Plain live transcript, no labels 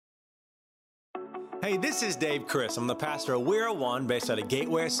Hey, this is Dave Chris. I'm the pastor of We're One based out of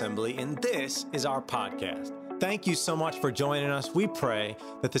Gateway Assembly, and this is our podcast. Thank you so much for joining us. We pray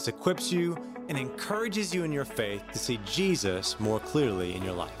that this equips you and encourages you in your faith to see Jesus more clearly in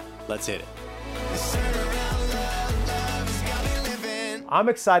your life. Let's hit it. I'm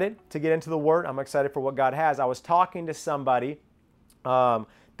excited to get into the Word. I'm excited for what God has. I was talking to somebody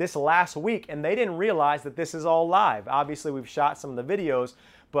this last week, and they didn't realize that this is all live. Obviously, we've shot some of the videos,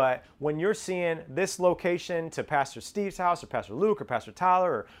 but when you're seeing this location to Pastor Steve's house or Pastor Luke or Pastor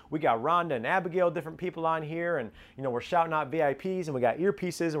Tyler, or we got Rhonda and Abigail, different people on here, and we're shouting out VIPs and we got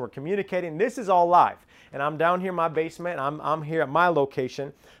earpieces and we're communicating. This is all live. And I'm down here in my basement. I'm here at my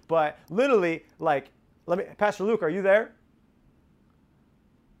location. But literally, Pastor Luke, are you there?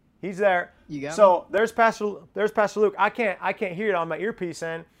 He's there. You got so me? There's Pastor Luke. I can't hear it on my earpiece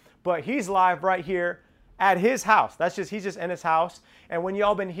in, but he's live right here at his house. He's just in his house. And when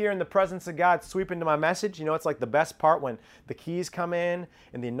y'all been hearing the presence of God sweep into my message, it's like the best part when the keys come in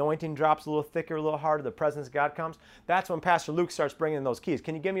and the anointing drops a little thicker, a little harder, the presence of God comes. That's when Pastor Luke starts bringing those keys.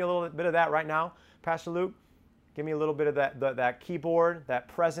 Can you give me a little bit of that right now, Pastor Luke? Give me a little bit of that keyboard, that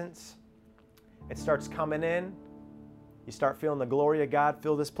presence. It starts coming in. You start feeling the glory of God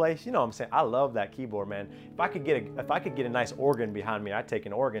fill this place. You know what I'm saying? I love that keyboard, man. If I could get a nice organ behind me, I'd take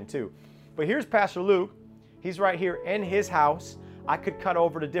an organ too. But here's Pastor Luke. He's right here in his house. I could cut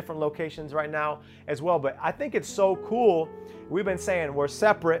over to different locations right now as well, but I think it's so cool. We've been saying we're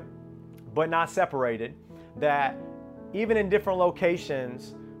separate, but not separated, that even in different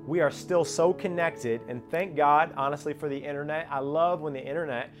locations, we are still so connected, and thank God, honestly, for the internet. I love when the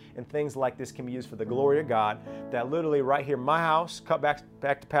internet and things like this can be used for the glory of God, that literally right here, my house, cut back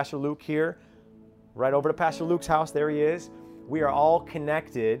to Pastor Luke here, right over to Pastor Luke's house, there he is. We are all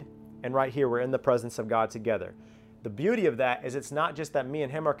connected, and right here, we're in the presence of God together. The beauty of that is it's not just that me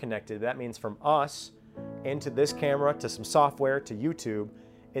and him are connected. That means from us into this camera, to some software, to YouTube,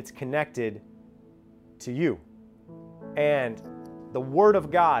 it's connected to you. And the Word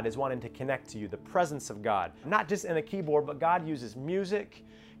of God is wanting to connect to you, the presence of God. Not just in a keyboard, but God uses music,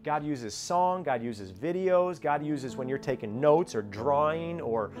 God uses song, God uses videos, God uses when you're taking notes or drawing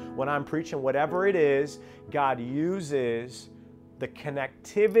or when I'm preaching, whatever it is, God uses the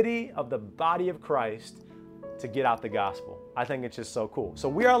connectivity of the body of Christ to get out the gospel. I think it's just so cool. So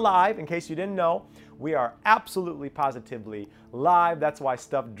we are live, in case you didn't know. We are absolutely positively live. That's why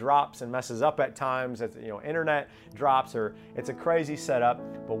stuff drops and messes up at times. As internet drops, or it's a crazy setup,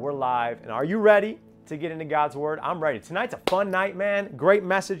 but we're live. And are you ready to get into God's Word? I'm ready. Tonight's a fun night, man. Great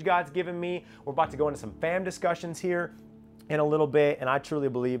message God's given me. We're about to go into some fam discussions here in a little bit, and I truly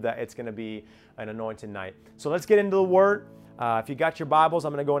believe that it's going to be an anointed night. So let's get into the Word. If you got your Bibles,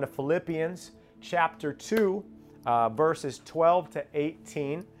 I'm going to go into Philippians chapter 2, verses 12 to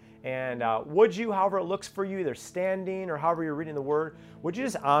 18. And would you, however it looks for you, either standing or however you're reading the Word, would you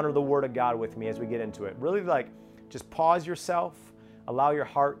just honor the Word of God with me as we get into it? Really, just pause yourself, allow your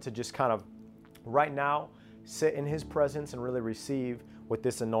heart to just kind of, right now, sit in His presence and really receive what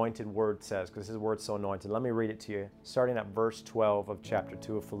this anointed Word says, because His Word's so anointed. Let me read it to you, starting at verse 12 of chapter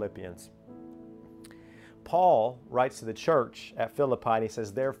 2 of Philippians. Paul writes to the church at Philippi, and he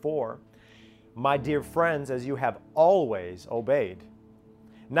says, "Therefore, my dear friends, as you have always obeyed,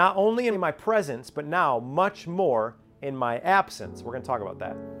 not only in my presence, but now much more in my absence." We're going to talk about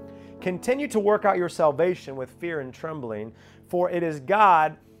that. "Continue to work out your salvation with fear and trembling, for it is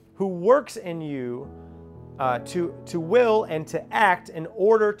God who works in you to will and to act in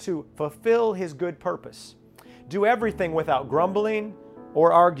order to fulfill His good purpose. Do everything without grumbling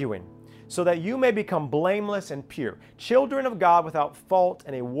or arguing, so that you may become blameless and pure, children of God without fault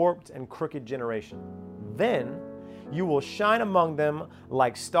in a warped and crooked generation. Then you will shine among them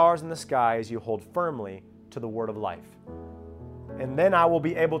like stars in the sky as you hold firmly to the word of life. And then I will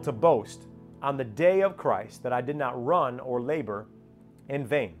be able to boast on the day of Christ that I did not run or labor in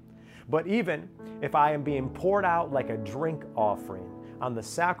vain. But even if I am being poured out like a drink offering on the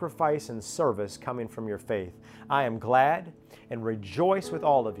sacrifice and service coming from your faith, I am glad and rejoice with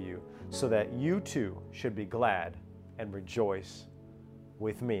all of you, so that you too should be glad and rejoice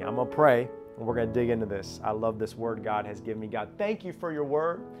with me." I'm going to pray, and we're going to dig into this. I love this word God has given me. God, thank you for your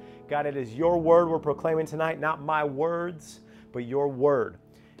word. God, it is your word we're proclaiming tonight, not my words, but your word.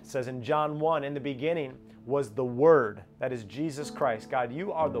 It says in John 1, in the beginning was the Word, that is Jesus Christ. God,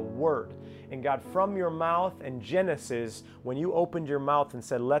 you are the Word. And God, from your mouth in Genesis, when you opened your mouth and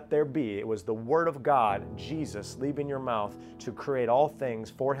said, "Let there be," it was the Word of God, Jesus, leaving your mouth to create all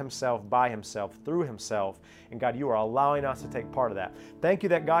things for Himself, by Himself, through Himself. And God, you are allowing us to take part of that. Thank you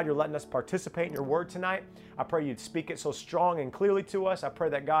that, God, you're letting us participate in your Word tonight. I pray you'd speak it so strong and clearly to us. I pray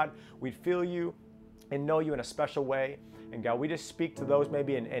that, God, we'd feel you and know you in a special way. And God, we just speak to those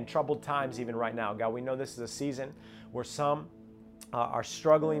maybe in troubled times even right now. God, we know this is a season where some are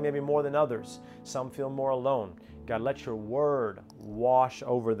struggling maybe more than others. Some feel more alone. God, let your word wash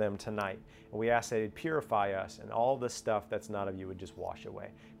over them tonight. And we ask that it purify us, and all the stuff that's not of you would just wash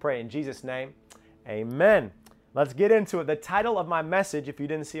away. Pray in Jesus' name, amen. Let's get into it. The title of my message, if you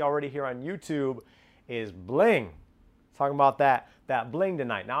didn't see already here on YouTube, is Bling. Talking about that bling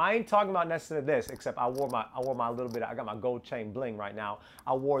tonight. Now, I ain't talking about necessarily this, except I wore my little bit, I got my gold chain bling right now.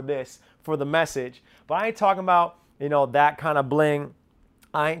 I wore this for the message, but I ain't talking about, that kind of bling.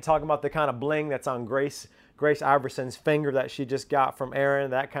 I ain't talking about the kind of bling that's on Grace Iverson's finger that she just got from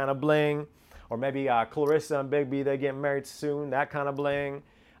Aaron, that kind of bling. Or maybe Clarissa and Big B, they're getting married soon, that kind of bling.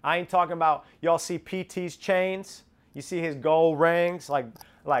 I ain't talking about, y'all see PT's chains? You see his gold rings? Like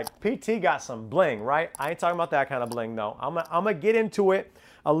PT got some bling, right? I ain't talking about that kind of bling, though. I'm gonna get into it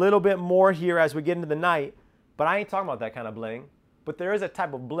a little bit more here as we get into the night, but I ain't talking about that kind of bling. But there is a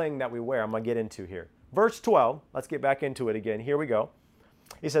type of bling that we wear I'm gonna get into here. Verse 12, let's get back into it again. Here we go.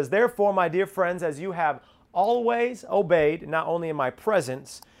 He says, therefore, my dear friends, as you have always obeyed, not only in my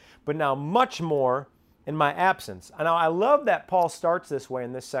presence, but now much more in my absence. Now, I love that Paul starts this way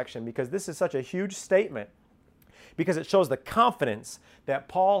in this section, because this is such a huge statement, because it shows the confidence that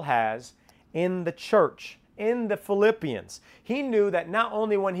Paul has in the church, in the Philippians. He knew that not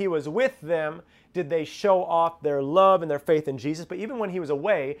only when he was with them did they show off their love and their faith in Jesus, but even when he was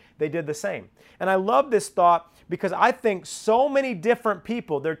away, they did the same. And I love this thought, because I think so many different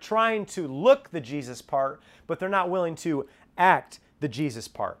people, they're trying to look the Jesus part, but they're not willing to act the Jesus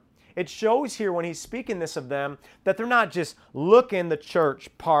part. It shows here when he's speaking this of them that they're not just looking the church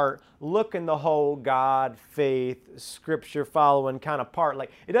part, looking the whole God, faith, scripture following kind of part.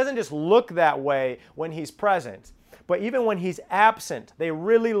 Like, it doesn't just look that way when he's present. But even when he's absent, they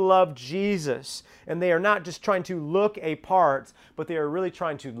really love Jesus. And they are not just trying to look a part, but they are really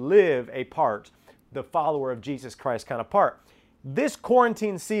trying to live a part, the follower of Jesus Christ kind of part. This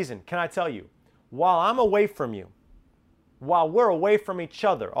quarantine season, can I tell you, while I'm away from you, while we're away from each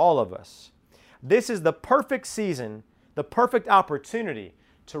other, all of us, this is the perfect season, the perfect opportunity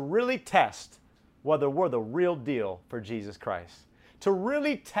to really test whether we're the real deal for Jesus Christ. To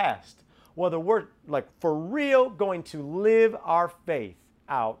really test whether we're, like, for real going to live our faith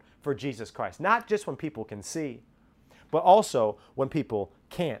out for Jesus Christ. Not just when people can see, but also when people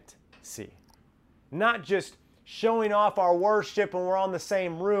can't see. Not just showing off our worship when we're on the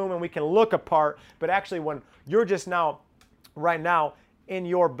same room and we can look apart, but actually when you're just right now in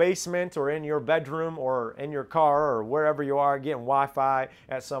your basement or in your bedroom or in your car or wherever you are getting Wi-Fi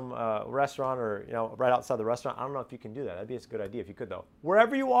at some restaurant or right outside the restaurant. I don't know if you can do that. That'd be a good idea if you could, though.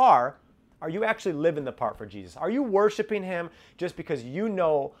 Wherever you are you actually living the part for Jesus? Are you worshiping him just because you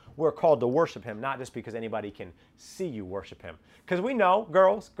know we're called to worship him, not just because anybody can see you worship him? Because we know,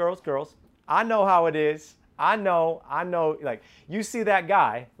 girls, I know how it is. I know, like, you see that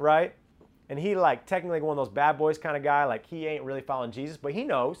guy, right? And he, like, technically one of those bad boys kind of guy, like, he ain't really following Jesus, but he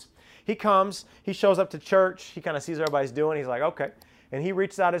knows. He comes, he shows up to church, he kind of sees what everybody's doing, he's like, okay. And he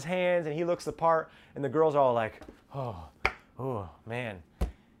reaches out his hands and he looks the part, and the girls are all like, oh, man.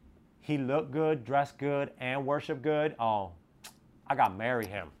 He looked good, dressed good, and worshiped good. Oh, I got to marry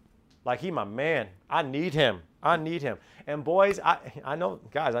him. Like, he my man. I need him. And boys, I know,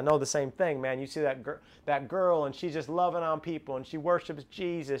 guys, I know the same thing, man. You see that girl, and she's just loving on people, and she worships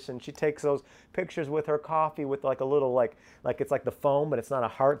Jesus, and she takes those pictures with her coffee with like a little, like it's like the foam, but it's not a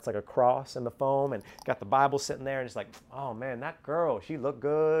heart. It's like a cross in the foam, and got the Bible sitting there, and it's like, oh, man, that girl, she looked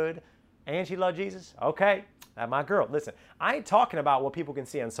good, and she loved Jesus. Okay. That's my girl. Listen, I ain't talking about what people can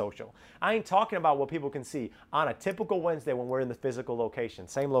see on social. I ain't talking about what people can see on a typical Wednesday when we're in the physical location,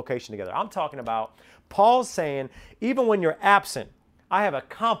 same location together. I'm talking about Paul's saying, even when you're absent, I have a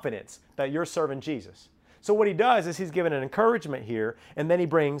confidence that you're serving Jesus. So what he does is he's giving an encouragement here, and then he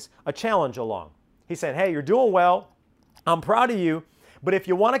brings a challenge along. He said, hey, you're doing well. I'm proud of you. But if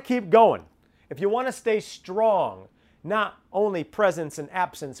you want to keep going, if you want to stay strong, not only presence and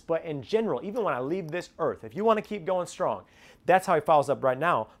absence, but in general, even when I leave this earth, if you want to keep going strong, that's how he follows up right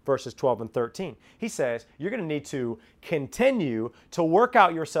now, verses 12 and 13. He says, you're going to need to continue to work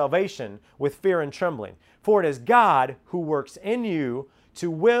out your salvation with fear and trembling. For it is God who works in you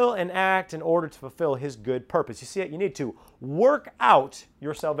to will and act in order to fulfill his good purpose. You see it? You need to work out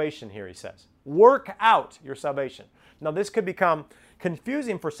your salvation here, he says. Work out your salvation. Now, this could become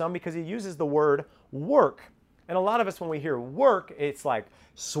confusing for some because he uses the word work. And a lot of us, when we hear work, it's like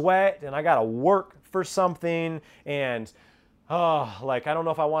sweat, and I got to work for something, and oh, like I don't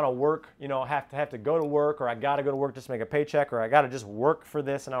know if I want to work, have to go to work, or I got to go to work just to make a paycheck, or I got to just work for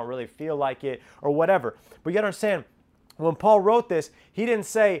this and I don't really feel like it, or whatever. But you got to understand, when Paul wrote this, he didn't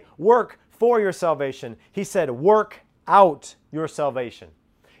say work for your salvation. He said work out your salvation.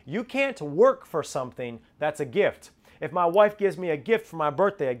 You can't work for something that's a gift. If my wife gives me a gift for my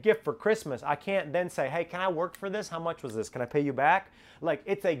birthday, a gift for Christmas, I can't then say, hey, can I work for this? How much was this? Can I pay you back? Like,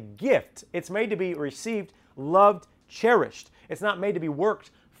 it's a gift. It's made to be received, loved, cherished. It's not made to be worked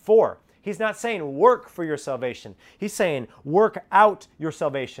for. He's not saying work for your salvation. He's saying work out your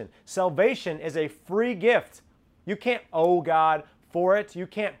salvation. Salvation is a free gift. You can't owe God for it. You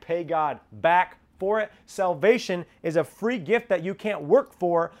can't pay God back for it. Salvation is a free gift that you can't work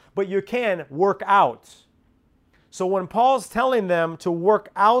for, but you can work out. So when Paul's telling them to work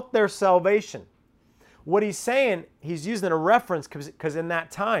out their salvation, what he's saying, he's using a reference because in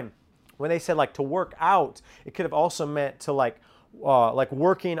that time, when they said like to work out, it could have also meant to like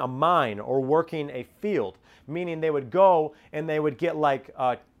working a mine or working a field, meaning they would go and they would get like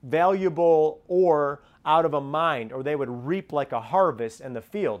valuable ore out of a mine, or they would reap like a harvest in the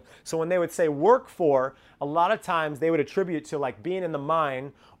field. So when they would say work for, a lot of times they would attribute to like being in the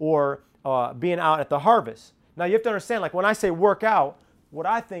mine or being out at the harvest. Now you have to understand, like when I say work out, what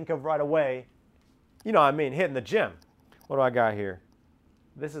I think of right away, hitting the gym. What do I got here?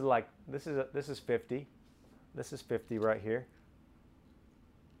 This is 50. This is 50 right here.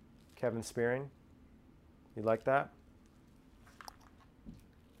 Kevin Spearing. You like that?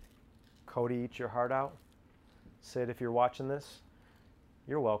 Cody, eat your heart out. Sid, if you're watching this,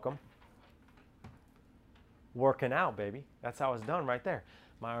 you're welcome. Working out, baby. That's how it's done right there.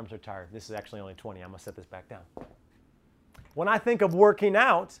 My arms are tired. This is actually only 20. I'm going to set this back down. When I think of working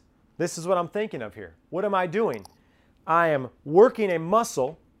out, this is what I'm thinking of here. What am I doing? I am working a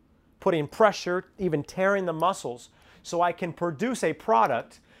muscle, putting pressure, even tearing the muscles, so I can produce a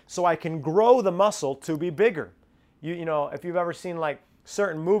product, so I can grow the muscle to be bigger. If you've ever seen like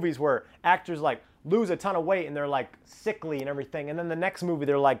certain movies where actors like lose a ton of weight and they're like sickly and everything, and then the next movie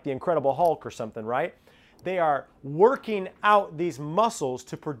they're like the Incredible Hulk or something, right? They are working out these muscles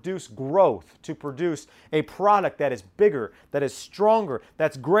to produce growth, to produce a product that is bigger, that is stronger,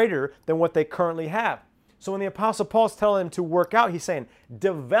 that's greater than what they currently have. So when the Apostle Paul's telling them to work out, he's saying,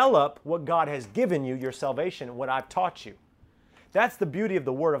 develop what God has given you, your salvation, what I've taught you. That's the beauty of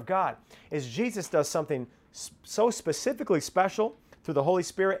the Word of God, is Jesus does something so specifically special through the Holy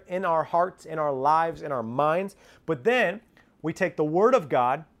Spirit in our hearts, in our lives, in our minds. But then we take the Word of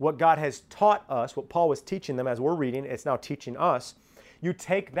God, what God has taught us, what Paul was teaching them as we're reading, it's now teaching us. You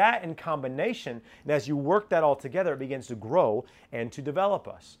take that in combination, and as you work that all together, it begins to grow and to develop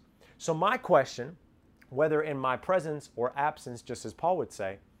us. So my question, whether in my presence or absence, just as Paul would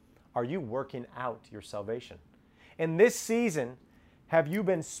say, are you working out your salvation? In this season, have you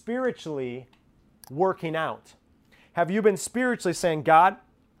been spiritually working out? Have you been spiritually saying, God,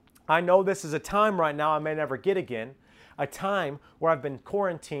 I know this is a time right now I may never get again, a time where I've been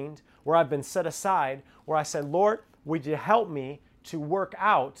quarantined, where I've been set aside, where I said, Lord, would you help me to work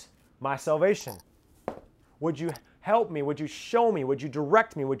out my salvation? Would you help me? Would you show me? Would you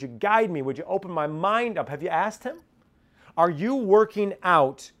direct me? Would you guide me? Would you open my mind up? Have you asked Him? Are you working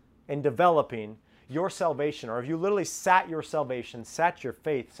out and developing your salvation? Or have you literally sat your salvation, sat your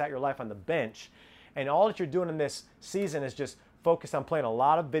faith, sat your life on the bench, and all that you're doing in this season is just focus on playing a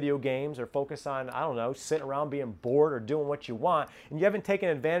lot of video games, or focus on, I don't know, sitting around being bored or doing what you want, and you haven't taken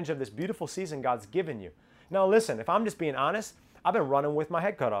advantage of this beautiful season God's given you? Now listen, if I'm just being honest, I've been running with my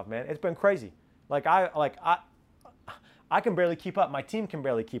head cut off, man. It's been crazy. I can barely keep up. My team can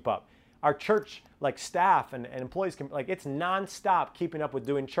barely keep up. Our church, staff and employees can, it's nonstop keeping up with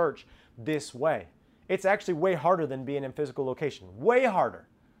doing church this way. It's actually way harder than being in physical location. Way harder.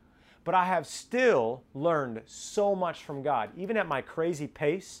 But I have still learned so much from God. Even at my crazy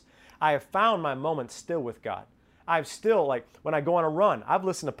pace, I have found my moments still with God. I've still, when I go on a run, I've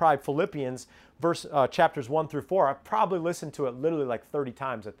listened to probably Philippians chapters 1 through 4. I've probably listened to it literally 30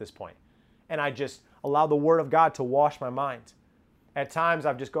 times at this point. And I just allow the Word of God to wash my mind. At times,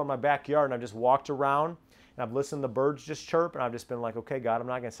 I've just gone in my backyard and I've just walked around and I've listened to the birds just chirp, and I've just been like, okay, God, I'm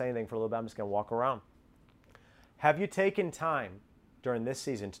not going to say anything for a little bit. I'm just going to walk around. Have you taken time during this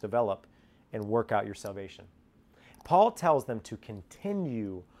season to develop and work out your salvation? Paul tells them to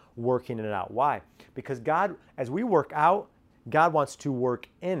continue working it out. Why? Because God, as we work out, God wants to work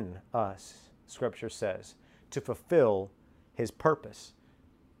in us, Scripture says, to fulfill His purpose.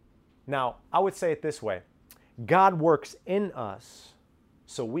 Now, I would say it this way. God works in us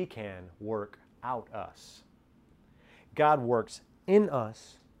so we can work out us. God works in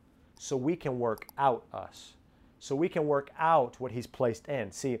us so we can work out us. so we can work out what he's placed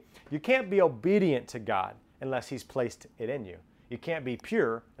in. See, you can't be obedient to God unless he's placed it in you. You can't be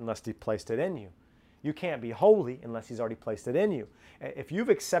pure unless he's placed it in you. You can't be holy unless he's already placed it in you. If you've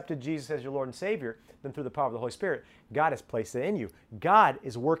accepted Jesus as your Lord and Savior, then through the power of the Holy Spirit, God has placed it in you. God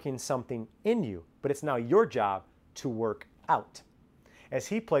is working something in you, but it's now your job to work out. As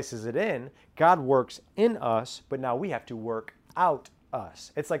he places it in, God works in us, but now we have to work out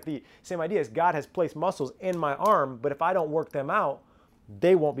us. It's like the same idea as God has placed muscles in my arm, but if I don't work them out,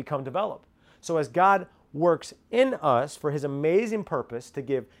 they won't become developed. So as God works in us for his amazing purpose to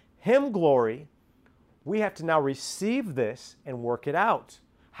give him glory, we have to now receive this and work it out.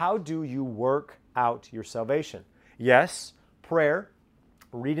 How do you work out your salvation? Yes, prayer,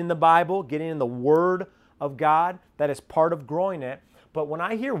 reading the Bible, getting in the Word of God, that is part of growing it. But when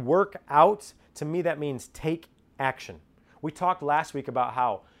I hear work out, to me that means take action. We talked last week about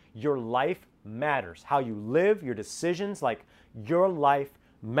how your life matters, how you live, your decisions, like your life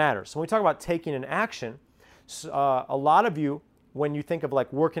matters. So when we talk about taking an action, a lot of you, when you think of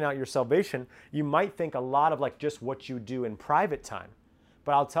like working out your salvation, you might think a lot of like just what you do in private time.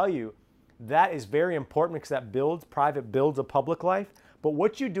 But I'll tell you, that is very important because that private builds a public life. But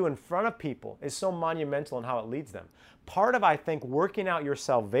what you do in front of people is so monumental in how it leads them. Part of, I think, working out your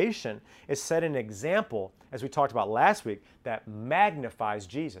salvation is setting an example, as we talked about last week, that magnifies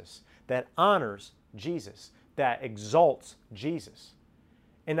Jesus, that honors Jesus, that exalts Jesus.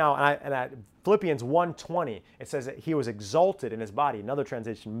 And now, Philippians 1:20, it says that he was exalted in his body. Another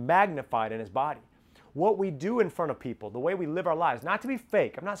translation, magnified in his body. What we do in front of people, the way we live our lives, not to be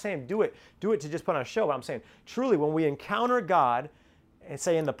fake. I'm not saying do it to just put on a show, but I'm saying truly when we encounter God, and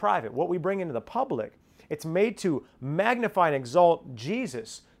say in the private, what we bring into the public, it's made to magnify and exalt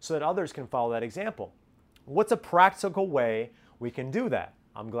Jesus so that others can follow that example. What's a practical way we can do that?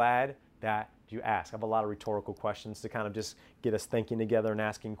 I'm glad that you ask. I have a lot of rhetorical questions to kind of just get us thinking together and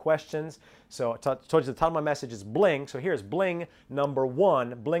asking questions. So I told you the title of my message is bling. So here's bling number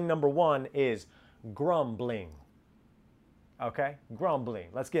one. Bling number one is grumbling. Okay? Grumbling.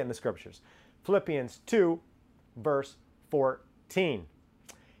 Let's get in the scriptures. Philippians 2, verse 14.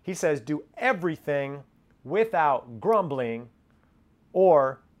 He says, do everything without grumbling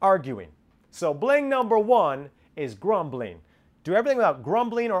or arguing. So bling number one is grumbling. Do everything without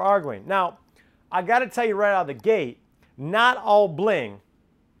grumbling or arguing. Now, I got to tell you right out of the gate, not all bling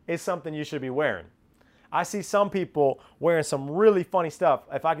is something you should be wearing. I see some people wearing some really funny stuff.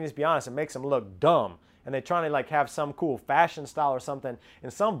 If I can just be honest, it makes them look dumb. And they're trying to like have some cool fashion style or something.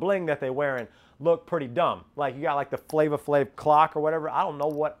 And some bling that they're wearing look pretty dumb. Like you got like the Flava Flav clock or whatever. I don't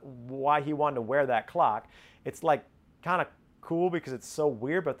know why he wanted to wear that clock. It's like kind of cool because it's so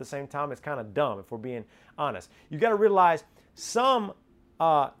weird, but at the same time, it's kind of dumb if we're being honest. You got to realize some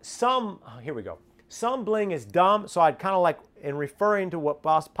bling is dumb. So I'd kind of like, in referring to what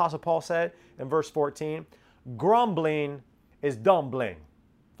Apostle Paul said in verse 14, grumbling is dumb bling,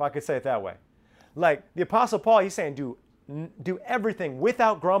 if I could say it that way. Like the Apostle Paul, he's saying do everything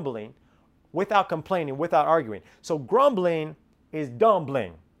without grumbling, without complaining, without arguing. So grumbling is dumb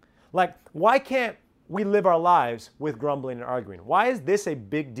bling. Like, why can't we live our lives with grumbling and arguing? Why is this a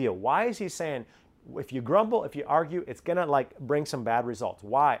big deal? Why is he saying if you grumble, if you argue, it's gonna like bring some bad results?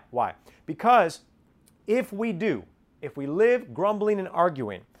 Why? Because if we live grumbling and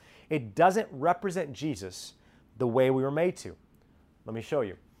arguing, it doesn't represent Jesus the way we were made to. Let me show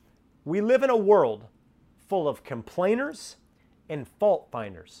you. We live in a world full of complainers and fault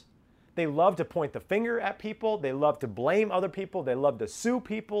finders. They love to point the finger at people. They love to blame other people. They love to sue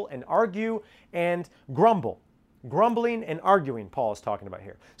people and argue and grumble. Grumbling and arguing, Paul is talking about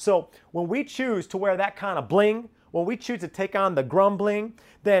here. So when we choose to wear that kind of bling, when we choose to take on the grumbling,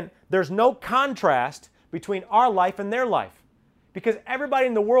 then there's no contrast between our life and their life. Because everybody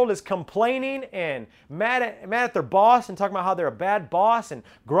in the world is complaining and mad at their boss and talking about how they're a bad boss and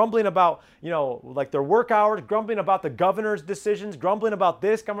grumbling about, like their work hours, grumbling about the governor's decisions, grumbling about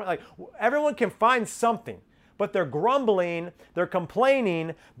this. Like everyone can find something, but they're grumbling, they're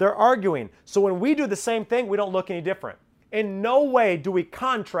complaining, they're arguing. So when we do the same thing, we don't look any different. In no way do we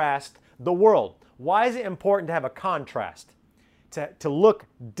contrast the world. Why is it important to have a contrast? To look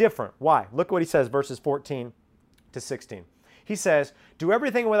different. Why? Look what he says, verses 14 to 16. He says, do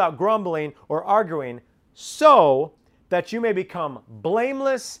everything without grumbling or arguing so that you may become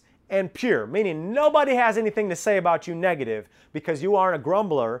blameless and pure. Meaning nobody has anything to say about you negative because you aren't a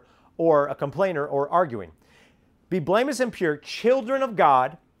grumbler or a complainer or arguing. Be blameless and pure, children of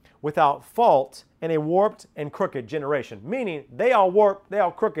God, without fault in a warped and crooked generation. Meaning they all warped, they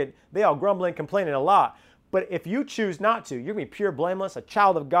all crooked, they all grumbling, complaining a lot. But if you choose not to, you're going to be pure, blameless, a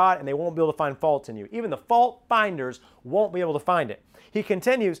child of God, and they won't be able to find fault in you. Even the fault finders won't be able to find it. He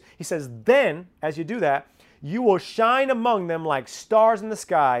continues, he says, then, as you do that, you will shine among them like stars in the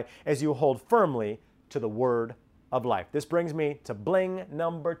sky as you hold firmly to the word of life. This brings me to bling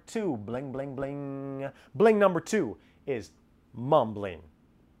number 2. Bling, bling, bling. Bling number 2 is mumbling.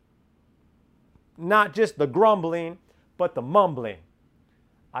 Not just the grumbling, but the mumbling.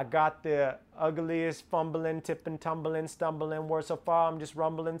 I got the ugliest fumbling, tipping, tumbling, stumbling. Word so far, I'm just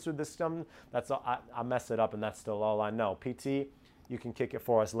rumbling through the stum. That's all. I mess it up, and that's still all I know. PT, you can kick it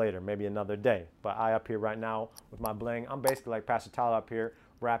for us later, maybe another day. But I up here right now with my bling, I'm basically like Pastor Tyler up here,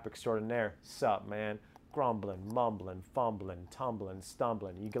 rap extraordinaire. Sup, man? Grumbling, mumbling, fumbling, tumbling,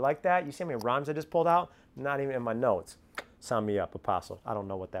 stumbling. You like that? You see how many rhymes I just pulled out? Not even in my notes. Sign me up, Apostle. I don't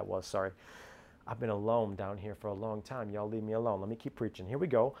know what that was, sorry. I've been alone down here for a long time. Y'all leave me alone. Let me keep preaching. Here we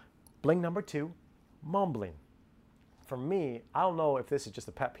go. Bling number 2, mumbling. For me, I don't know if this is just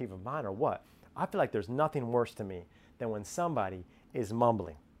a pet peeve of mine or what. I feel like there's nothing worse to me than when somebody is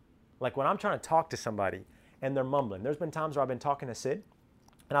mumbling. Like when I'm trying to talk to somebody and they're mumbling. There's been times where I've been talking to Sid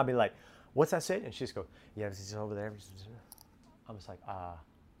and I'll be like, what's that, Sid? And she just goes, yeah, it's over there. I'm just like,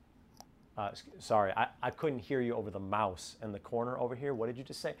 sorry, I couldn't hear you over the mouse in the corner over here. What did you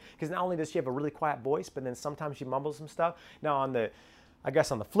just say? Because not only does she have a really quiet voice, but then sometimes she mumbles some stuff. Now I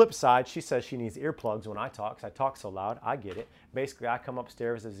guess on the flip side, she says she needs earplugs when I talk, because I talk so loud. I get it. Basically, I come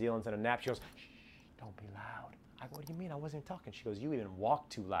upstairs as Zealand's in a nap. She goes, shh, don't be loud. I go, what do you mean? I wasn't talking. She goes, you even walk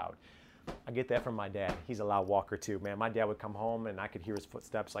too loud. I get that from my dad. He's a loud walker too, man. My dad would come home and I could hear his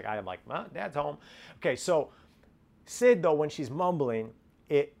footsteps. Like I'm like, Dad's home. Okay, so Sid though, when she's mumbling,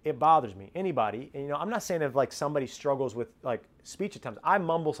 it bothers me. Anybody, and, I'm not saying if like somebody struggles with like speech at times. I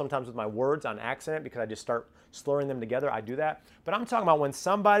mumble sometimes with my words on accident because I just start slurring them together. I do that. But I'm talking about when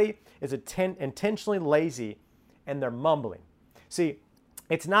somebody is intentionally lazy and they're mumbling. See,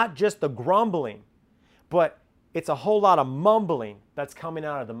 it's not just the grumbling, but it's a whole lot of mumbling that's coming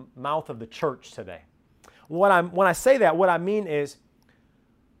out of the mouth of the church today. When I say that, what I mean is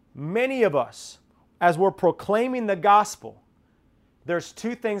many of us, as we're proclaiming the gospel, there's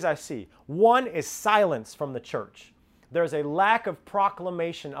 2 things I see. One is silence from the church. There's a lack of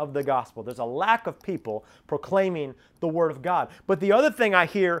proclamation of the gospel. There's a lack of people proclaiming the word of God. But the other thing I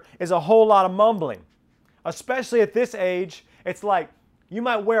hear is a whole lot of mumbling. Especially at this age, it's like you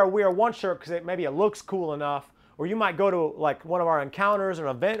might wear one shirt because maybe it looks cool enough, or you might go to like one of our encounters or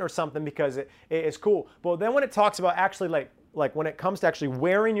an event or something because it's cool. But then when it talks about actually like when it comes to actually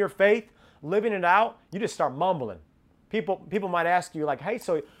wearing your faith, living it out, you just start mumbling. People might ask you like, hey,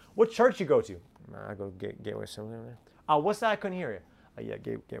 so what church you go to? I go Gateway Assembly. What's that? I couldn't hear you. Yeah,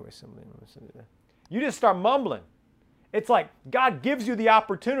 Gateway Assembly. You just start mumbling. It's like God gives you the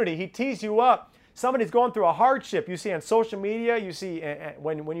opportunity. He tees you up. Somebody's going through a hardship you see on social media, you see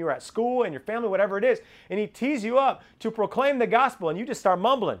when you're at school and your family, whatever it is, and he tees you up to proclaim the gospel, and you just start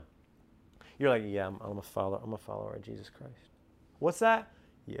mumbling. You're like, yeah, I'm a follower of Jesus Christ. What's that?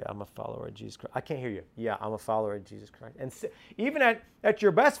 Yeah, I'm a follower of Jesus Christ. I can't hear you. Yeah, I'm a follower of Jesus Christ. And even at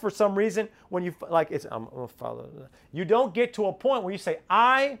your best, for some reason, when you I'm a follower. You don't get to a point where you say,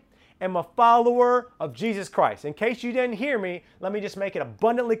 I am a follower of Jesus Christ. In case you didn't hear me, let me just make it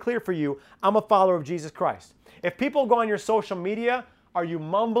abundantly clear for you. I'm a follower of Jesus Christ. If people go on your social media, are you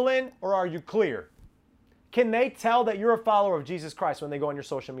mumbling or are you clear? Can they tell that you're a follower of Jesus Christ when they go on your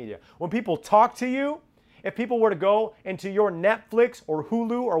social media? When people talk to you, if people were to go into your Netflix or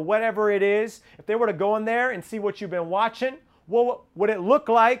Hulu or whatever it is, if they were to go in there and see what you've been watching, what would it look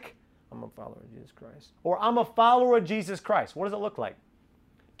like? I'm a follower of Jesus Christ. Or I'm a follower of Jesus Christ. What does it look like?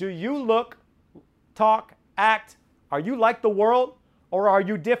 Do you look, talk, act, are you like the world or are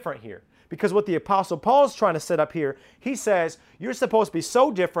you different here? Because what the Apostle Paul is trying to set up here, he says you're supposed to be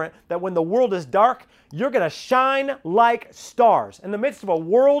so different that when the world is dark, you're going to shine like stars. In the midst of a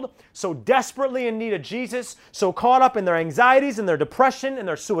world so desperately in need of Jesus, so caught up in their anxieties and their depression and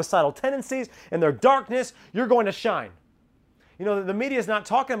their suicidal tendencies and their darkness, you're going to shine. You know, the media is not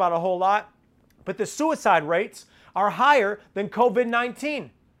talking about a whole lot, but the suicide rates are higher than COVID-19.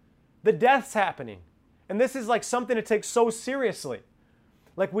 The deaths happening. And this is like something to take so seriously.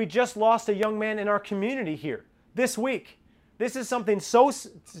 Like we just lost a young man in our community here this week. This is something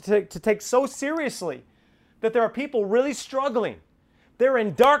to take so seriously that there are people really struggling. They're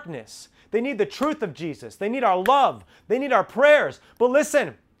in darkness. They need the truth of Jesus. They need our love. They need our prayers. But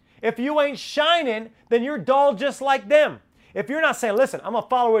listen, if you ain't shining, then you're dull just like them. If you're not saying, listen, I'm a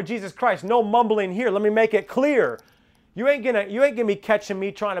follower of Jesus Christ, no mumbling here, let me make it clear. You ain't gonna be catching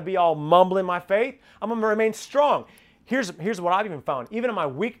me trying to be all mumbling my faith. I'm gonna remain strong. Here's what I've even found. Even on my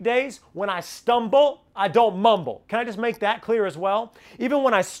weekdays, when I stumble, I don't mumble. Can I just make that clear as well? Even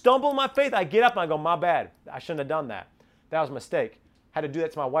when I stumble in my faith, I get up and I go, my bad. I shouldn't have done that. That was a mistake. I had to do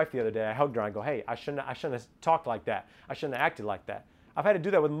that to my wife the other day. I hugged her and I go, hey, I shouldn't have talked like that. I shouldn't have acted like that. I've had to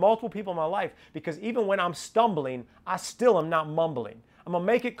do that with multiple people in my life because even when I'm stumbling, I still am not mumbling. I'm going to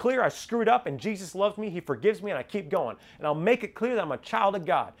make it clear I screwed up and Jesus loves me. He forgives me and I keep going. And I'll make it clear that I'm a child of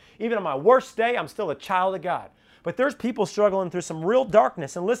God. Even on my worst day, I'm still a child of God. But there's people struggling through some real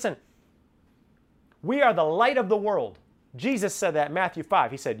darkness. And listen, we are the light of the world. Jesus said that in Matthew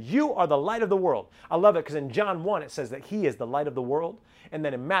 5. He said, you are the light of the world. I love it because in John 1 it says that he is the light of the world. And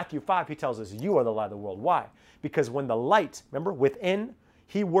then in Matthew 5 he tells us you are the light of the world. Why? Because when the light, remember, within,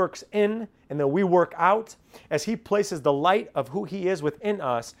 he works in and then we work out. As he places the light of who he is within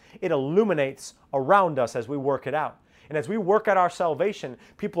us, it illuminates around us as we work it out. And as we work out our salvation,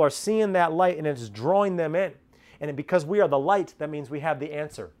 people are seeing that light and it's drawing them in. And because we are the light, that means we have the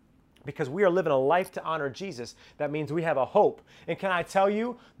answer. Because we are living a life to honor Jesus, that means we have a hope. And can I tell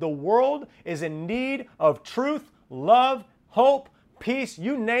you, the world is in need of truth, love, hope, peace.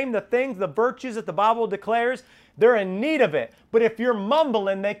 You name the things, the virtues that the Bible declares, they're in need of it. But if you're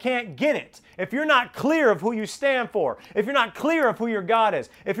mumbling, they can't get it. If you're not clear of who you stand for, if you're not clear of who your God is,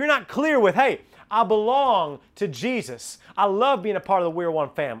 if you're not clear with, hey, I belong to Jesus. I love being a part of the We're One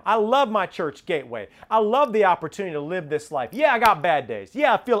fam. I love my church, Gateway. I love the opportunity to live this life. Yeah, I got bad days.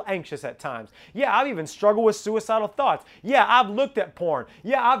 Yeah, I feel anxious at times. Yeah, I've even struggled with suicidal thoughts. Yeah, I've looked at porn.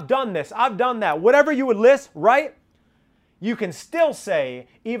 Yeah, I've done this. I've done that. Whatever you would list, right? You can still say,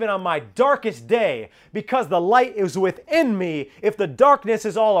 even on my darkest day, because the light is within me, if the darkness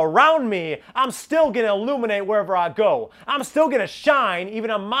is all around me, I'm still going to illuminate wherever I go. I'm still going to shine even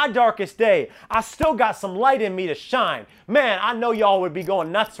on my darkest day. I still got some light in me to shine. Man, I know y'all would be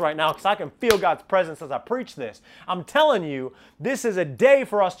going nuts right now because I can feel God's presence as I preach this. I'm telling you, this is a day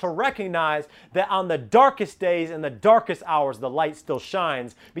for us to recognize that on the darkest days and the darkest hours, the light still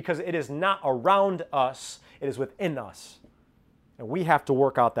shines because it is not around us, it is within us. And we have to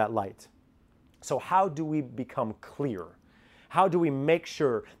work out that light. So how do we become clear? How do we make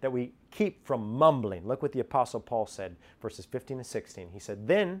sure that we keep from mumbling? Look what the Apostle Paul said, verses 15 and 16. He said,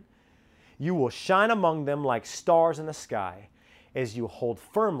 then you will shine among them like stars in the sky as you hold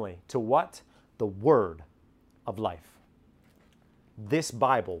firmly to what? The word of life. This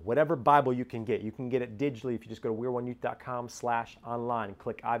Bible, whatever Bible you can get it digitally if you just go to weareoneyouth.com/online and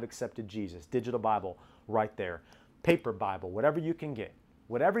click I've accepted Jesus. Digital Bible right there. Paper Bible, whatever you can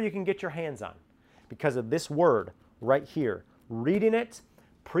get your hands on, because of this word right here. Reading it,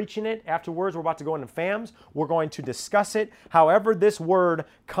 preaching it. Afterwards, we're about to go into FAMs. We're going to discuss it. However this word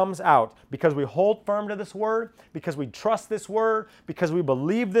comes out, because we hold firm to this word, because we trust this word, because we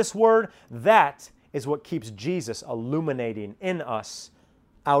believe this word, that is what keeps Jesus illuminating in us,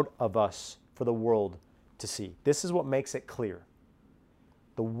 out of us, for the world to see. This is what makes it clear.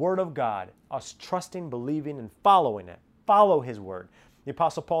 The Word of God, us trusting, believing, and following it. Follow His Word. The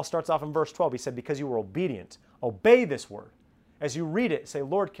Apostle Paul starts off in verse 12. He said, because you were obedient, obey this Word. As you read it, say,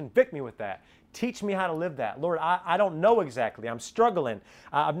 Lord, convict me with that. Teach me how to live that. Lord, I don't know exactly. I'm struggling.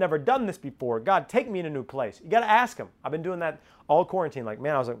 I've never done this before. God, take me in a new place. You got to ask Him. I've been doing that all quarantine. I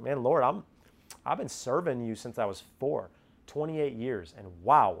was like, man, Lord, I've been serving you since I was 28 years. And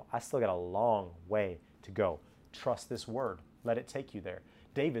wow, I still got a long way to go. Trust this Word. Let it take you there.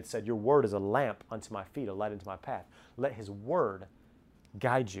 David said, your word is a lamp unto my feet, a light unto my path. Let His word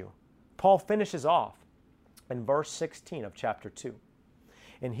guide you. Paul finishes off in verse 16 of chapter 2.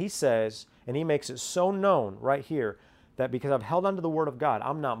 And he says, and he makes it so known right here, that because I've held onto the word of God,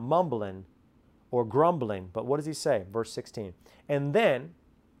 I'm not mumbling or grumbling. But what does he say? Verse 16. And then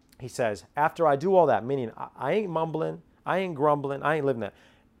he says, after I do all that, meaning I ain't mumbling, I ain't grumbling, I ain't living that.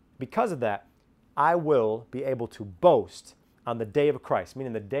 Because of that, I will be able to boast on the day of Christ,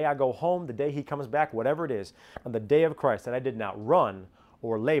 meaning the day I go home, the day He comes back, whatever it is, on the day of Christ, that I did not run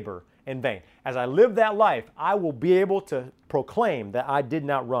or labor in vain. As I live that life, I will be able to proclaim that I did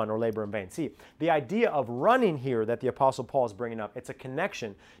not run or labor in vain. See, the idea of running here that the Apostle Paul is bringing up, it's a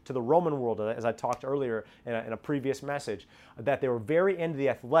connection to the Roman world, as I talked earlier in a previous message, that they were very into the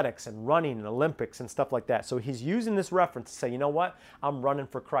athletics and running and Olympics and stuff like that. So he's using this reference to say, you know what? I'm running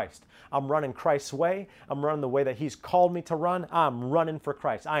for Christ. I'm running Christ's way. I'm running the way that He's called me to run. I'm running for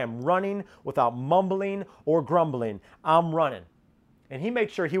Christ. I am running without mumbling or grumbling. I'm running. And he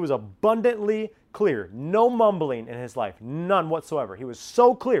made sure he was abundantly clear. No mumbling in his life. None whatsoever. He was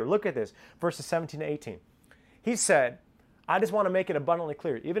so clear. Look at this. Verses 17 to 18. He said, I just want to make it abundantly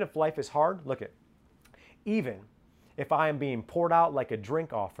clear. Even if life is hard, look at, even if I am being poured out like a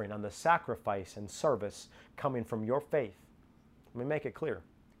drink offering on the sacrifice and service coming from your faith, let me make it clear.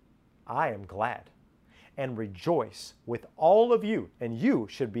 I am glad and rejoice with all of you, and you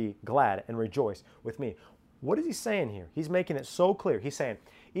should be glad and rejoice with me. What is he saying here? He's making it so clear. He's saying,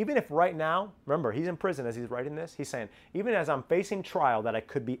 even if right now, remember, he's in prison as he's writing this, he's saying, even as I'm facing trial that I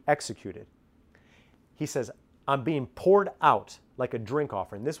could be executed, he says, I'm being poured out like a drink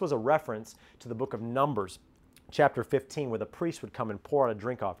offering. This was a reference to the book of Numbers, chapter 15, where the priest would come and pour out a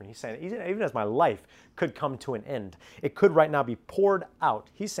drink offering. He's saying, even as my life could come to an end, it could right now be poured out.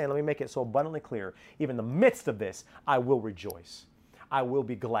 He's saying, let me make it so abundantly clear, even in the midst of this, I will rejoice. I will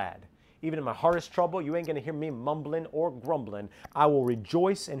be glad. Even in my hardest trouble, you ain't going to hear me mumbling or grumbling. I will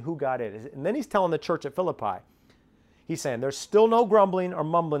rejoice in who God is. And then he's telling the church at Philippi, he's saying, there's still no grumbling or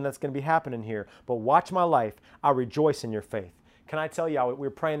mumbling that's going to be happening here, but watch my life. I rejoice in your faith. Can I tell you, we were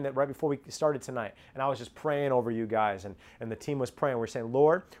praying that right before we started tonight, and I was just praying over you guys, and the team was praying. We're saying,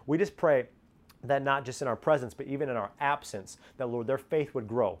 Lord, we just pray that not just in our presence, but even in our absence, that, Lord, their faith would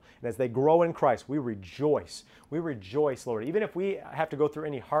grow. And as they grow in Christ, we rejoice. We rejoice, Lord. Even if we have to go through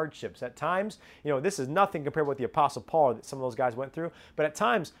any hardships, at times, this is nothing compared to what the Apostle Paul, that some of those guys went through, but at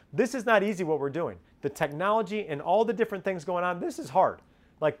times, this is not easy what we're doing. The technology and all the different things going on, this is hard.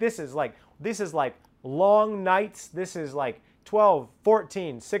 This is like long nights. This is like 12,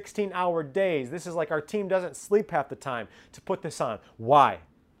 14, 16-hour days. This is like our team doesn't sleep half the time to put this on. Why?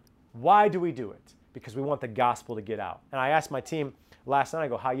 Why do we do it? Because we want the gospel to get out. And I asked my team last night, I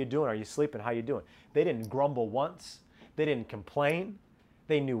go, how you doing? Are you sleeping? How you doing? They didn't grumble once. They didn't complain.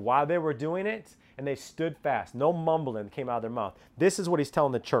 They knew why they were doing it, and they stood fast. No mumbling came out of their mouth. This is what he's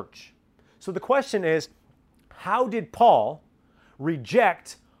telling the church. So the question is, how did Paul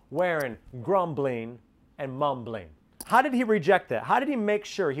reject wearing grumbling and mumbling? How did he reject that? How did he make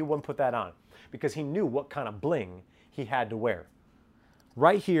sure he wouldn't put that on? Because he knew what kind of bling he had to wear.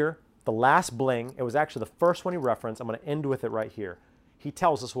 Right here, the last bling, it was actually the first one he referenced. I'm going to end with it right here. He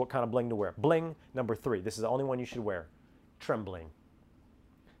tells us what kind of bling to wear. Bling number 3. This is the only one you should wear. Trembling.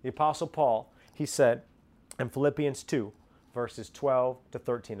 The Apostle Paul, he said in Philippians 2, verses 12 to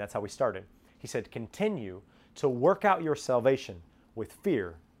 13, that's how we started. He said, continue to work out your salvation with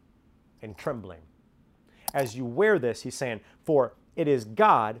fear and trembling. As you wear this, he's saying, for it is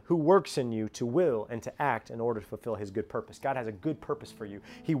God who works in you to will and to act in order to fulfill his good purpose. God has a good purpose for you.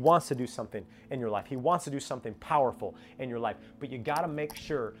 He wants to do something in your life. He wants to do something powerful in your life. But you got to make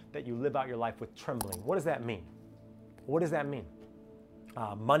sure that you live out your life with trembling. What does that mean? What does that mean?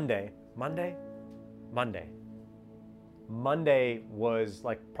 Monday was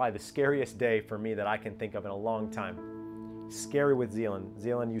like probably the scariest day for me that I can think of in a long time. Scary with Zealand.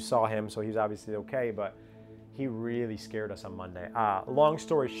 Zealand, you saw him, so he's obviously okay, but he really scared us on Monday. Long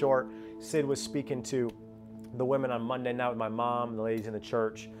story short, Sid was speaking to the women on Monday night with my mom, the ladies in the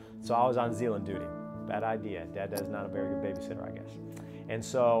church. So I was on Zealand duty. Bad idea. Dad is not a very good babysitter, I guess. And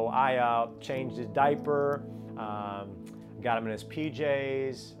so I changed his diaper, got him in his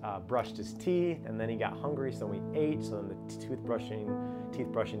PJs, brushed his teeth, and then he got hungry, so we ate. So then the teeth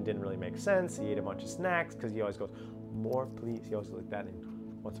brushing didn't really make sense. He ate a bunch of snacks because he always goes, more please. He always like that and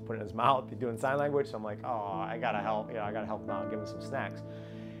wants to put it in his mouth. He's doing sign language, so I'm like, oh, I gotta help. I gotta help him out, give him some snacks.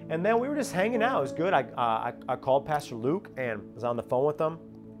 And then we were just hanging out. It was good. I called Pastor Luke and was on the phone with him,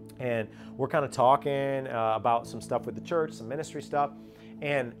 and we're kind of talking about some stuff with the church, some ministry stuff.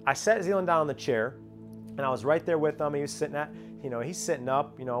 And I sat Zealand down on the chair, and I was right there with him. He was sitting he's sitting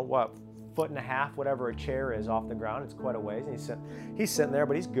up, what, 1.5 feet, whatever a chair is off the ground. It's quite a ways. And he's sitting there,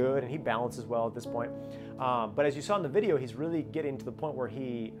 but he's good, and he balances well at this point. But as you saw in the video, he's really getting to the point where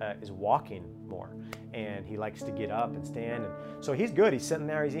he is walking more, and he likes to get up and stand. And so he's good. He's sitting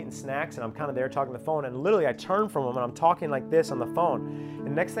there, he's eating snacks, and I'm kind of there talking on the phone. And literally, I turn from him, and I'm talking like this on the phone.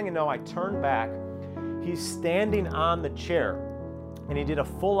 And next thing you know, I turn back. He's standing on the chair, and he did a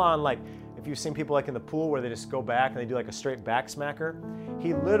full-on, like, if you've seen people like in the pool where they just go back and they do like a straight back smacker,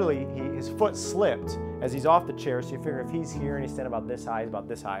 he literally, his foot slipped as he's off the chair. So you figure if he's here and he's standing about this high, he's about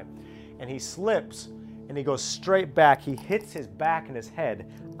this high, and he slips and he goes straight back. He hits his back and his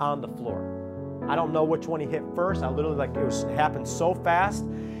head on the floor. I don't know which one he hit first. I literally, it happened so fast,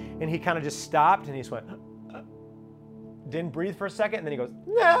 and he kind of just stopped and he just went, didn't breathe for a second, and then he goes,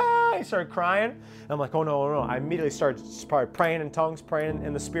 nah, he started crying. And I'm like, oh no. I immediately started probably praying in tongues, praying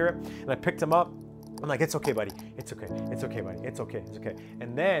in the spirit, and I picked him up. I'm like, it's okay, buddy. It's okay. It's okay, buddy. It's okay. It's okay.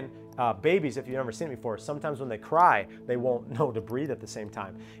 And then babies, if you've never seen it before, sometimes when they cry, they won't know to breathe at the same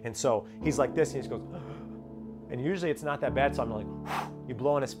time. And so he's like this, and he just goes, and usually it's not that bad. So I'm like, you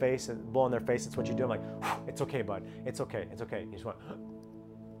blow in his face and blow in their face. It's what you do. I'm like, it's okay, bud. It's okay. It's okay. He just went,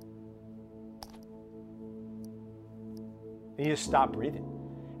 And he just stopped breathing.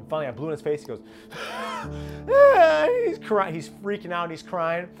 And finally I blew in his face. He goes, he's crying. He's freaking out. He's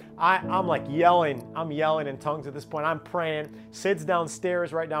crying. I'm like yelling. I'm yelling in tongues at this point. I'm praying. Sid's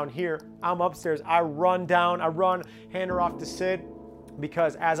downstairs right down here. I'm upstairs. I run down. Hand her off to Sid,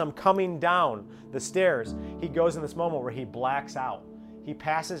 because as I'm coming down the stairs, he goes in this moment where he blacks out. He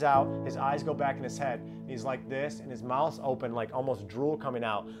passes out, his eyes go back in his head. He's like this, and his mouth's open, like almost drool coming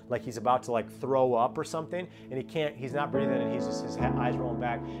out, like he's about to like throw up or something, and he's not breathing, and his eyes rolling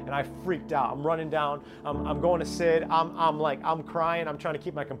back, and I freaked out. I'm running down, I'm going to Sid, I'm crying, I'm trying to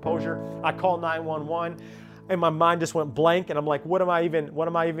keep my composure. I call 911, and my mind just went blank, and I'm like, what am I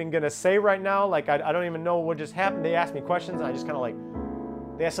even gonna say right now? Like, I don't even know what just happened. They asked me questions, and I just kind of like,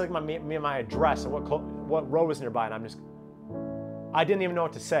 they asked like my address and what road was nearby, and I didn't even know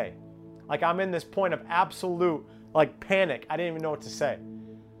what to say. Like, I'm in this point of absolute like panic. I didn't even know what to say.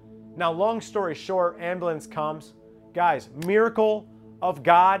 Now, long story short, ambulance comes. Guys, miracle of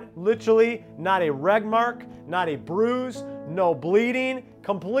God, literally not a reg mark, not a bruise, no bleeding,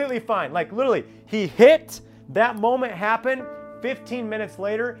 completely fine. Like literally, he hit, that moment happened. 15 minutes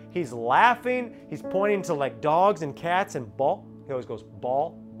later, he's laughing. He's pointing to like dogs and cats and ball. He always goes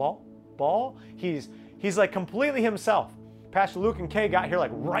ball, ball, ball. He's like completely himself. Pastor Luke and Kay got here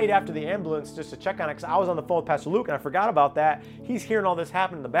like right after the ambulance just to check on it, because I was on the phone with Pastor Luke and I forgot about that. He's hearing all this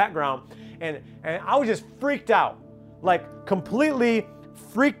happen in the background, and I was just freaked out, like completely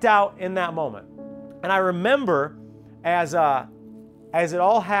freaked out in that moment. And I remember as it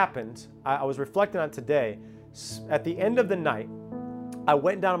all happened, I was reflecting on today. At the end of the night, I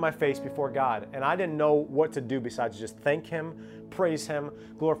went down on my face before God, and I didn't know what to do besides just thank Him, praise Him,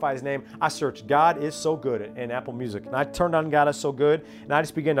 glorify His name. I searched God is so good in Apple Music, and I turned on God is so good, and I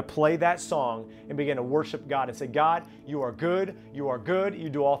just began to play that song and began to worship God and say, God, you are good, you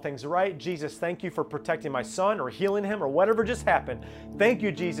do all things right. Jesus, thank you for protecting my son or healing him or whatever just happened. Thank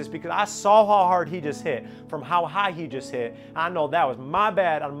you, Jesus, because I saw how hard he just hit, from how high he just hit. I know that was my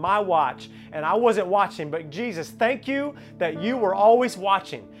bad on my watch, and I wasn't watching, but Jesus, thank you that you were always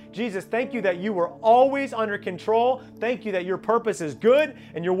watching. Jesus, thank you that you were always under control. Thank you that your purpose is good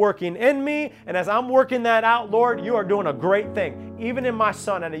and you're working in me. And as I'm working that out, Lord, you are doing a great thing, even in my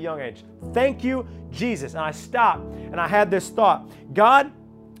son at a young age. Thank you, Jesus. And I stopped and I had this thought. God,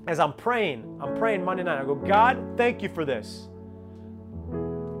 as I'm praying Monday night, I go, God, thank you for this.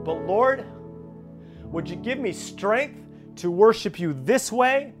 But Lord, would you give me strength to worship you this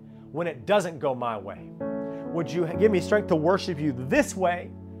way when it doesn't go my way? Would you give me strength to worship you this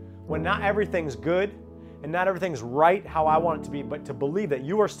way when not everything's good and not everything's right how I want it to be, but to believe that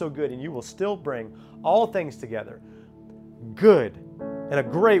you are still good and you will still bring all things together good in a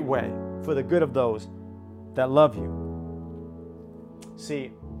great way for the good of those that love you. See,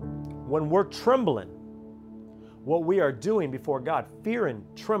 when we're trembling, what we are doing before God, fear and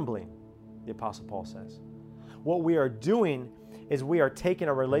trembling, the Apostle Paul says, what we are doing is we are taking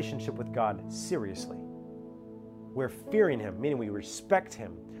a relationship with God seriously. We're fearing Him, meaning we respect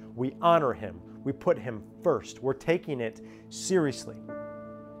Him, we honor Him, we put Him first. We're taking it seriously.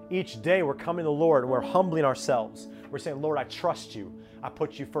 Each day we're coming to the Lord and we're humbling ourselves. We're saying, Lord, I trust you. I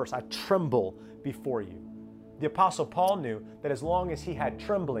put you first. I tremble before you. The Apostle Paul knew that as long as he had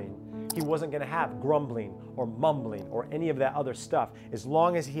trembling, he wasn't going to have grumbling or mumbling or any of that other stuff. As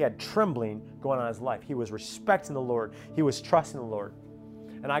long as he had trembling going on in his life, he was respecting the Lord. He was trusting the Lord.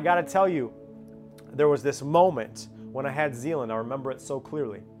 And I got to tell you, there was this moment when I had Zealand. I remember it so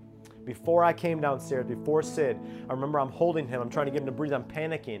clearly. Before I came downstairs, before Sid, I remember I'm holding him. I'm trying to get him to breathe. I'm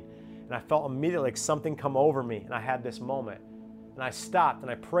panicking. And I felt immediately like something come over me. And I had this moment. And I stopped and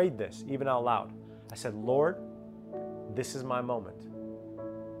I prayed this, even out loud. I said, Lord, this is my moment.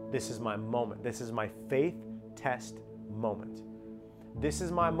 This is my moment. This is my faith test moment. This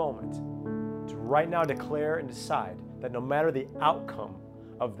is my moment to right now declare and decide that no matter the outcome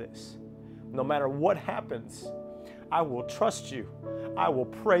of this, no matter what happens, I will trust you. I will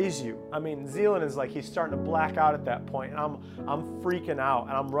praise you. I mean, Zealand is like, he's starting to black out at that point, and I'm freaking out,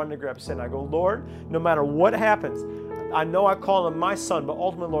 and I'm running to grab Sid, and I go, Lord, no matter what happens, I know I call him my son, but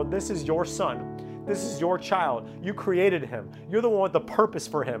ultimately, Lord, this is your son. This is your child. You created him. You're the one with the purpose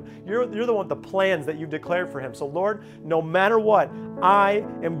for him. You're the one with the plans that you've declared for him. So Lord, no matter what, I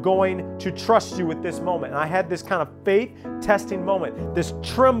am going to trust you with this moment. And I had this kind of faith testing moment, this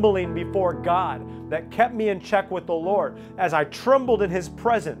trembling before God that kept me in check with the Lord. As I trembled in His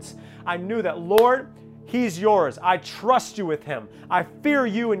presence, I knew that, Lord, He's yours. I trust you with Him. I fear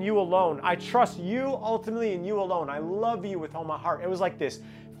you and you alone. I trust you ultimately and you alone. I love you with all my heart. It was like this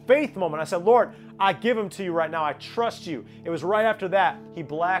faith moment. I said, Lord, I give him to you right now. I trust you. It was right after that, he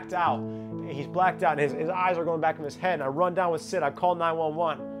blacked out. He's blacked out, and his eyes are going back in his head, and I run down with Sid. I called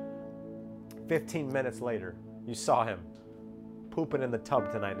 911. 15 minutes later, you saw him pooping in the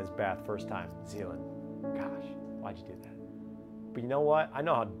tub tonight in his bath, first time in Zealand. Gosh, why'd you do that? But you know what? I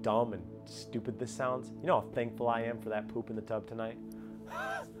know how dumb and stupid this sounds. You know how thankful I am for that poop in the tub tonight?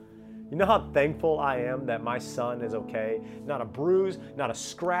 You know how thankful I am that my son is okay? Not a bruise, not a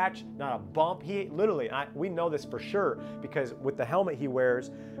scratch, not a bump. He literally, we know this for sure because with the helmet he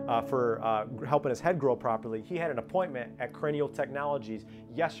wears for helping his head grow properly, he had an appointment at Cranial Technologies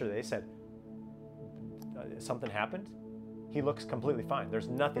yesterday. They said, something happened? He looks completely fine. There's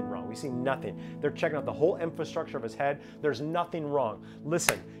nothing wrong. We see nothing. They're checking out the whole infrastructure of his head. There's nothing wrong.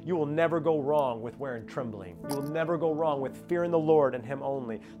 Listen, you will never go wrong with wearing trembling. You will never go wrong with fearing the Lord and Him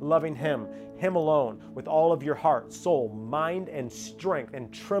only, loving Him alone, with all of your heart, soul, mind, and strength,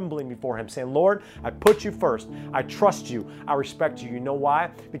 and trembling before Him, saying, Lord, I put you first. I trust you. I respect you. You know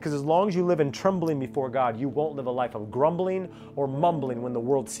why? Because as long as you live in trembling before God, you won't live a life of grumbling or mumbling when the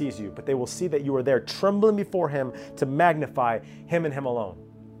world sees you, but they will see that you are there trembling before Him to magnify Him and Him alone.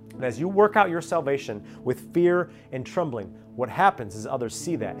 And as you work out your salvation with fear and trembling, what happens is others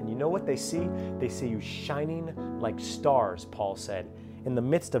see that. And you know what they see? They see you shining like stars, Paul said. In the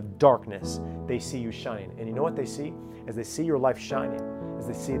midst of darkness, they see you shining. And you know what they see? As they see your life shining, as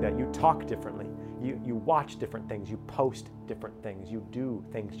they see that you talk differently, you watch different things, you post different things, you do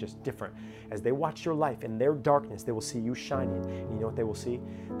things just different. As they watch your life in their darkness, they will see you shining. And you know what they will see?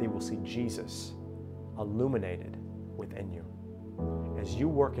 They will see Jesus illuminated within you. As you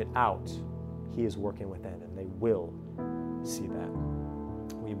work it out, He is working within, and they will see that.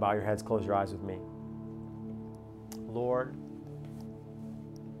 Will you bow your heads, close your eyes with me? Lord,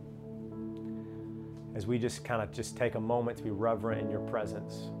 as we just take a moment to be reverent in your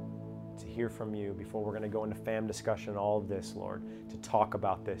presence, to hear from you before we're going to go into fam discussion, all of this, Lord, to talk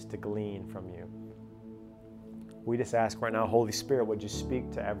about this, to glean from you. We just ask right now, Holy Spirit, would you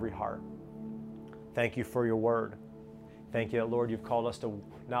speak to every heart? Thank you for your word. Thank you that, Lord, you've called us to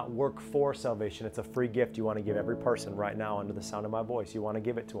not work for salvation. It's a free gift you want to give every person right now under the sound of my voice. You want to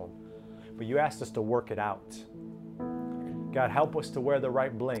give it to them. But you asked us to work it out. God, help us to wear the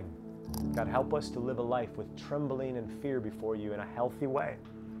right bling. God, help us to live a life with trembling and fear before you in a healthy way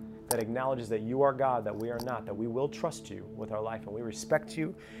that acknowledges that you are God, that we are not, that we will trust you with our life, and we respect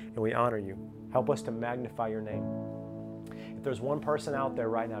you and we honor you. Help us to magnify your name. If there's one person out there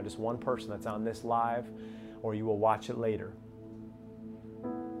right now, just one person that's on this live, or you will watch it later,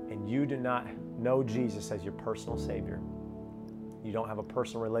 and you do not know Jesus as your personal Savior, you don't have a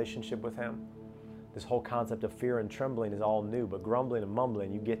personal relationship with Him, this whole concept of fear and trembling is all new, but grumbling and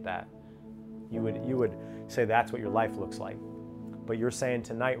mumbling, you get that. You would say that's what your life looks like. But you're saying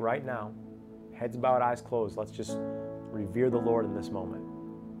tonight, right now, heads bowed, eyes closed, let's just revere the Lord in this moment.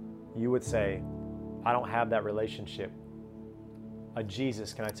 You would say, I don't have that relationship. A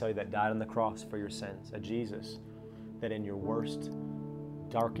Jesus, can I tell you, that died on the cross for your sins. A Jesus that in your worst,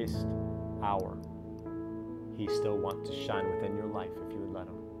 darkest hour, He still wants to shine within your life if you would let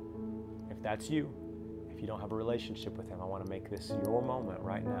Him. If that's you, if you don't have a relationship with Him, I want to make this your moment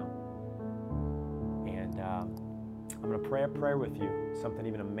right now. And I'm going to pray a prayer with you. Something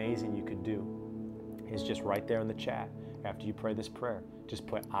even amazing you could do is just right there in the chat. After you pray this prayer, just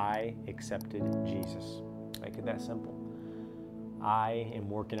put, I accepted Jesus. Make it that simple. I am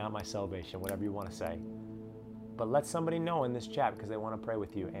working out my salvation, whatever you want to say. But let somebody know in this chat because they want to pray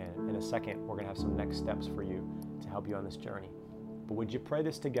with you. And in a second, we're going to have some next steps for you to help you on this journey. But would you pray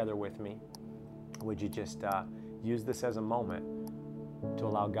this together with me? Would you just use this as a moment to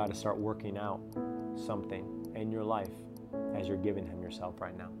allow God to start working out something in your life as you're giving Him yourself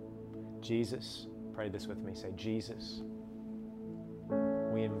right now? Jesus, pray this with me. Say, Jesus,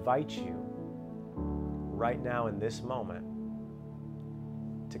 we invite you right now in this moment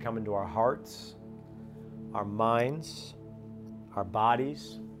to come into our hearts, our minds, our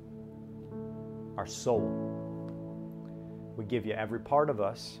bodies, our soul. We give you every part of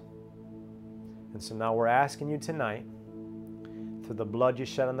us. And so now we're asking you tonight, through the blood you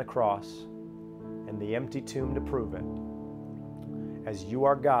shed on the cross and the empty tomb to prove it, as you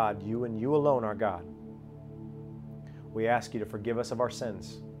are God, you and you alone are God, we ask you to forgive us of our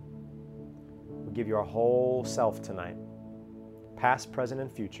sins. We give you our whole self tonight, past, present,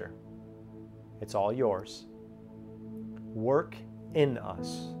 and future. It's all yours. Work in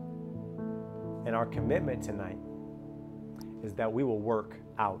us. And our commitment tonight is that we will work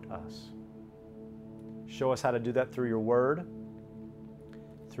out us. Show us how to do that through your word,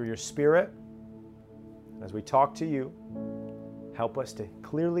 through your spirit, as we talk to you, Help us to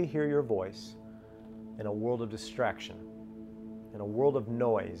clearly hear your voice in a world of distraction, in a world of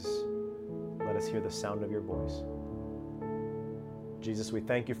noise. Let us hear the sound of your voice. Jesus, we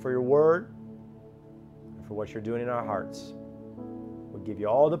thank you for your word and for what you're doing in our hearts. We give you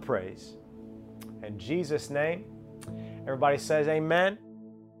all the praise. In Jesus' name, everybody says amen.